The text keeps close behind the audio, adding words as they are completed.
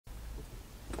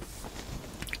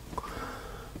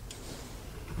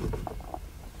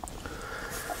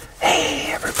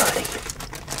everybody.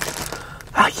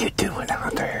 How you doing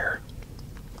out there?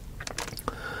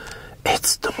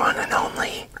 It's the one and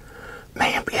only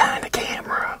man behind the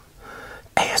camera,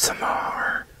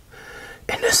 ASMR.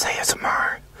 In this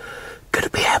ASMR, gonna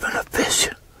be having a fish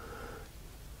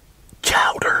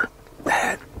chowder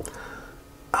that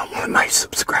one of my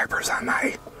subscribers on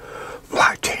my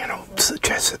vlog channel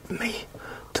suggested me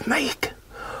to make.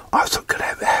 Also could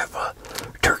have a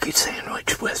turkey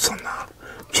sandwich with some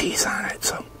cheese on it.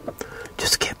 So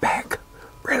just get back,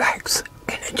 relax,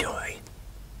 and enjoy.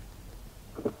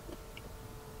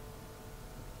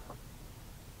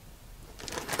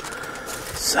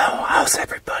 So how's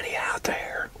everybody out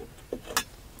there?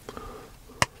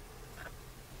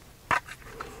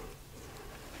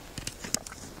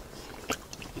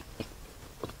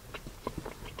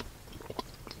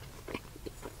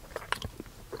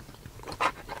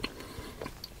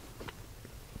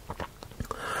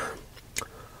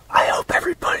 I hope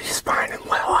everybody's fine and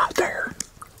well out there.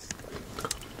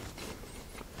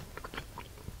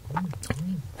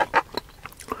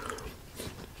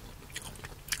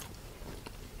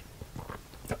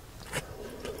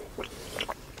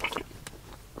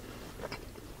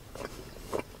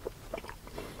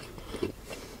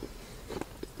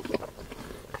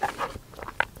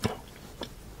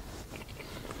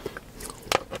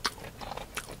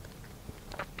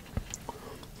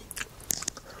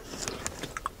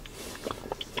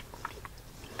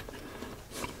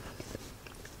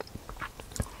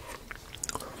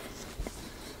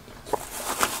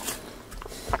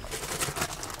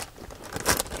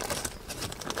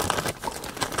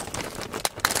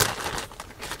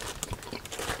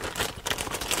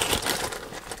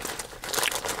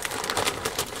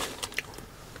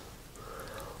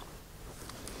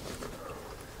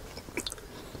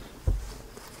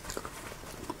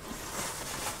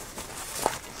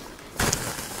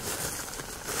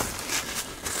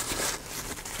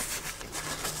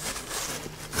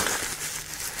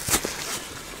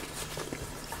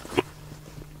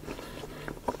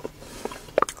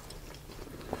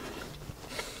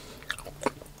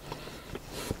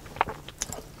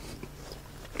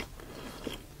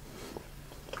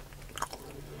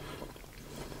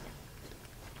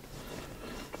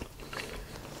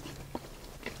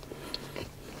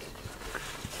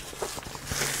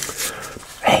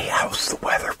 Hey, how's the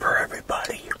weather for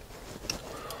everybody?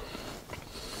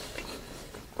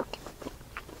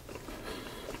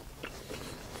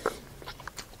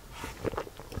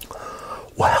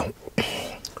 Well,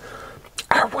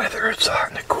 our weather is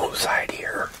on the cool side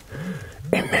here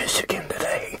in Michigan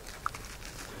today.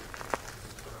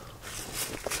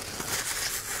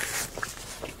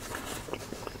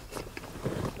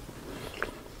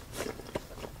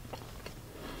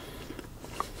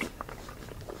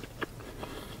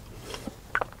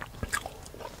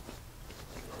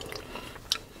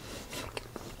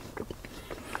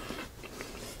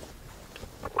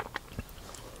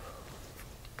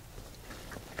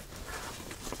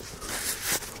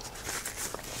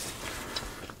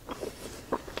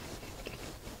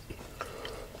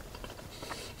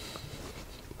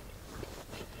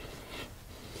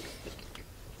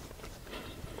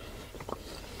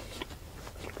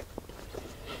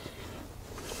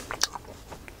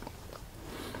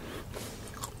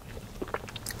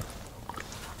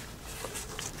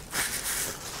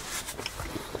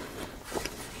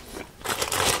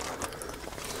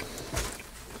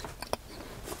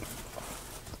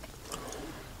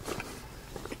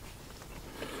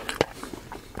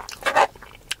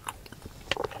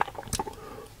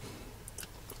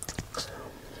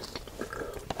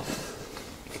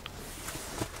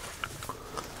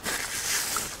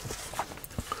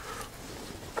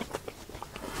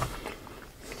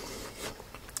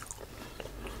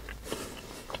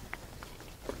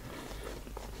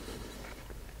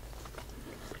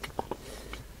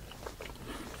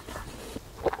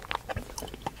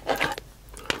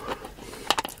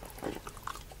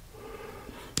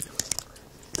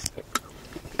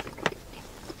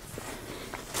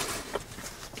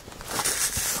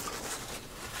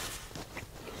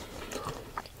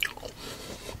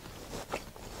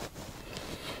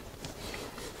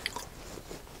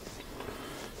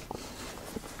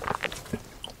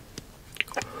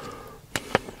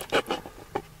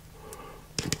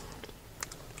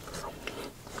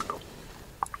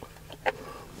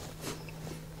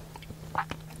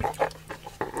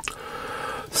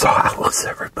 So how was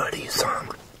everybody's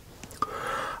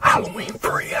Halloween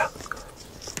for you?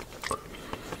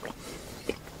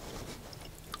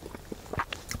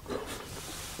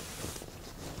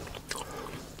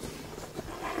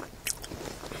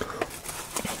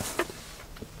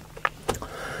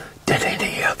 Did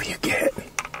any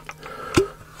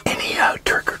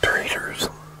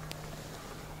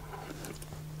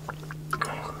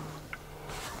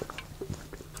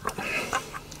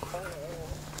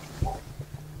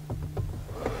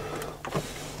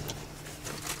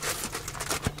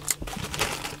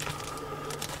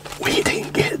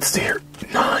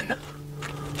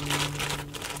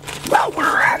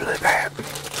live at,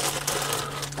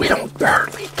 we don't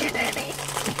hardly get any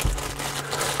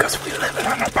because we live in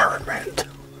an apartment.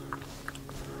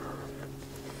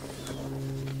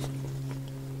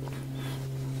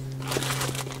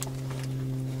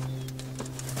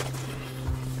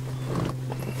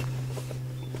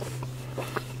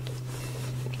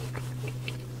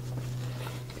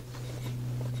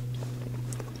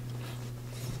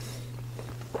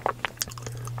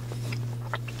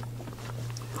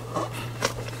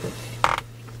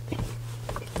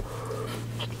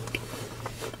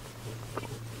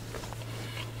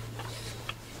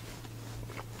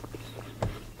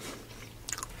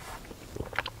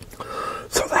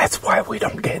 So that's why we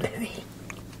don't get any.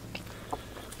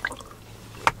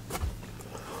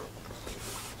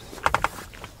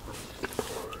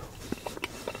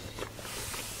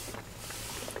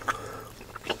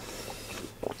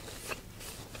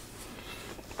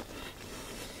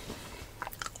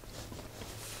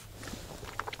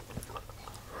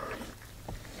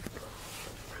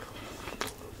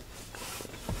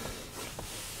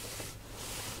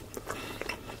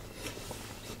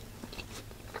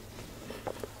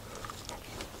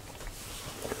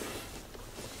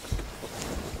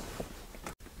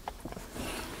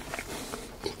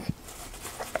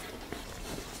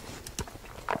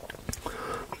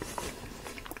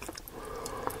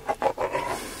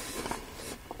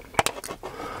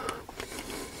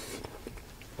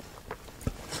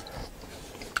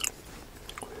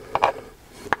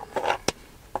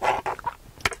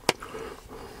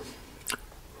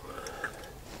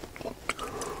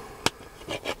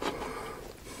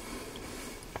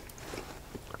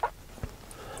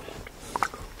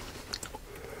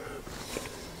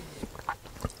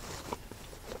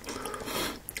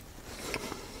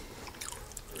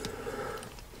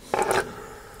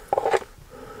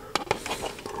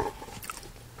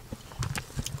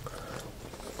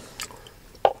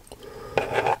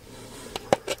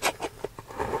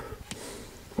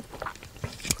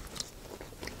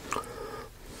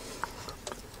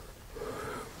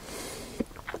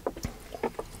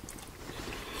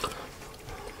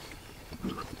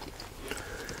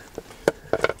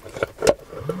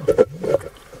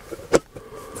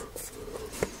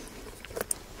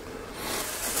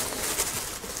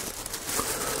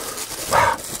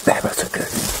 That was a good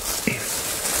one.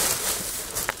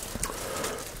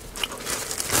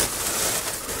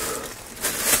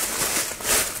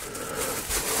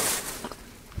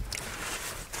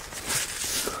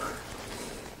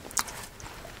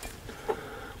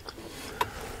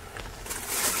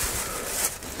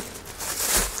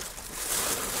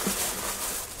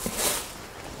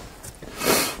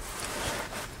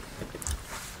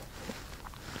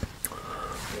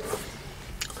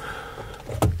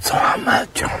 So how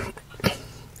much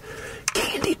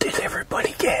candy did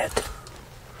everybody get?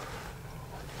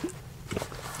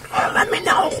 Well, let me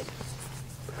know.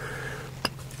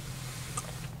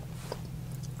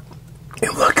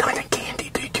 And what kind of candy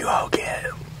did you all get?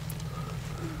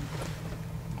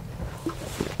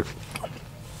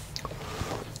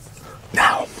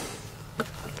 Now,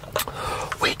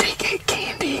 we did get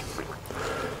candy,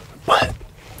 but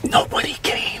nobody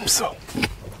came, so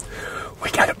we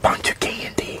got a bunch of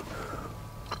candy.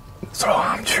 So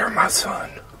I'm sure my son,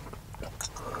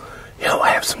 he'll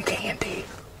have some candy.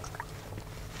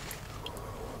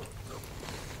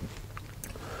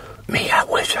 Me, I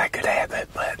wish I could have it,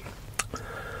 but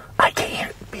I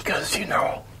can't because, you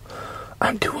know,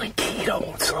 I'm doing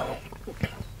keto, so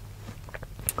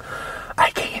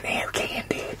I can't have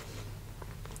candy.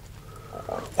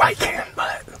 Well, I can,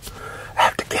 but I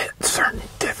have to get certain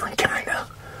different kind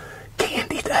of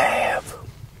candy to have.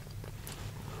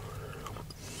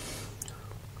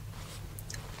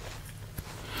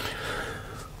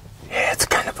 Yeah, it's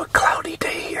kind of a cloudy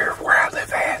day here where I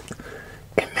live at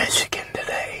in Michigan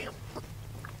today.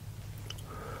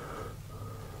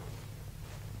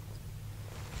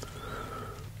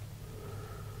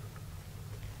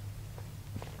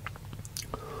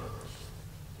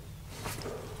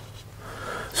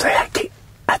 So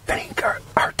I think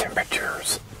our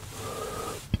temperatures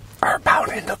are about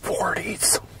in the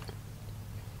 40s.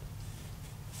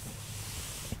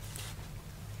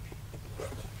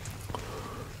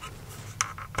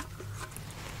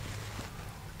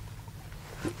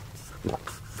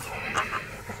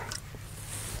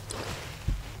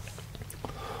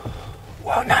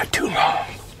 Well, not too long.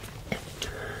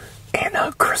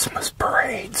 And Christmas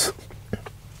parades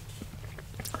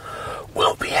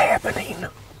will be happening.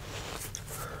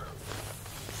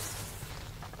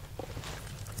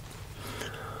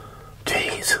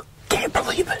 Jeez, can't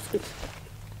believe it.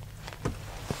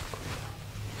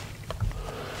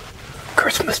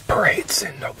 Christmas parade's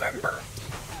in November.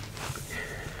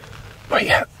 But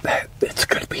yeah, it's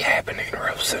going to be happening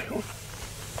real soon.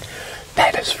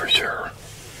 That is for sure.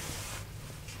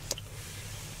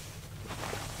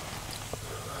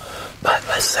 But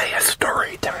let's say a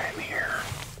story time here.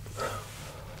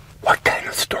 What kind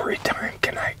of story time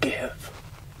can I give?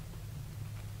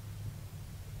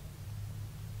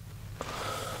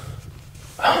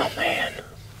 Oh man.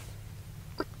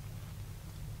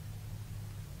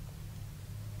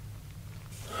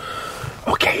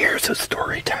 Okay, here's a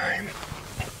story time.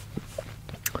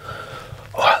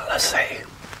 Well, let's say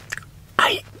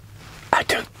I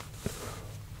took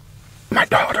my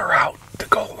daughter out to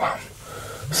go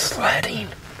sledding,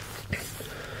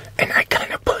 and I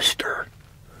kind of pushed her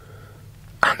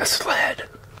on the sled,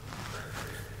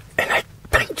 and I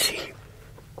think she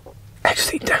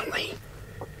accidentally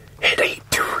hit a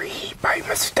tree by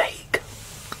mistake.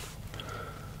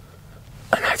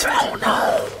 And I said, "Oh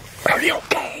no, are you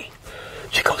okay?"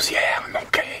 She goes, "Yeah, I'm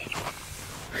okay."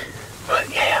 But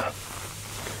yeah,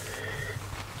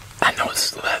 I know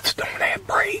sleds don't have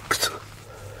brakes.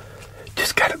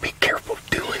 Just gotta be careful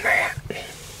doing that.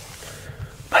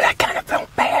 But I kind of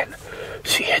felt bad.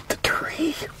 She hit the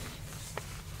tree.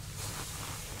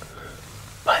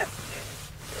 But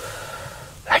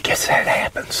I guess that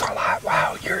happens a lot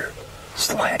while you're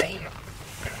sledding.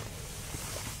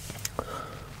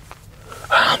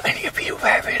 How many of you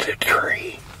have hit a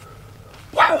tree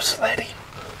while sledding?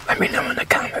 Let me know in the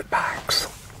comment box.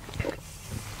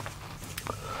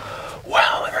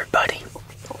 Well, everybody,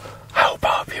 I hope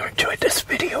all of you enjoyed this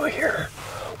video here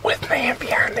with Man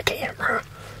Behind the Camera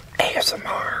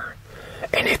ASMR.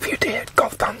 And if you did, go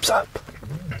thumbs up.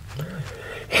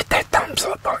 Hit that thumbs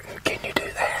up button. Can you do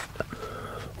that?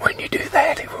 When you do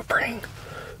that, it will bring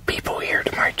people here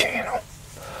to my channel.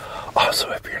 Also,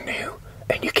 if you're new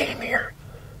and you came here,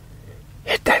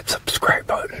 hit that subscribe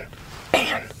button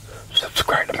and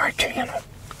subscribe to my channel.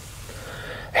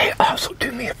 Hey, also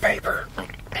do me a favor.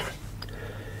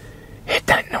 Hit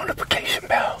that notification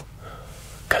bell,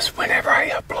 because whenever I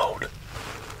upload,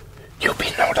 you'll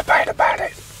be notified about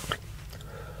it.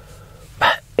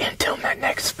 But until my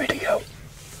next video,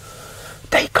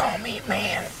 they call me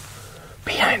Man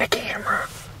Behind the Camera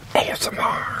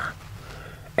ASMR.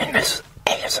 And this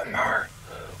ASMR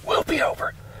will be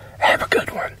over. Have a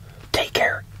good one. Take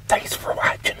care. Thanks for watching.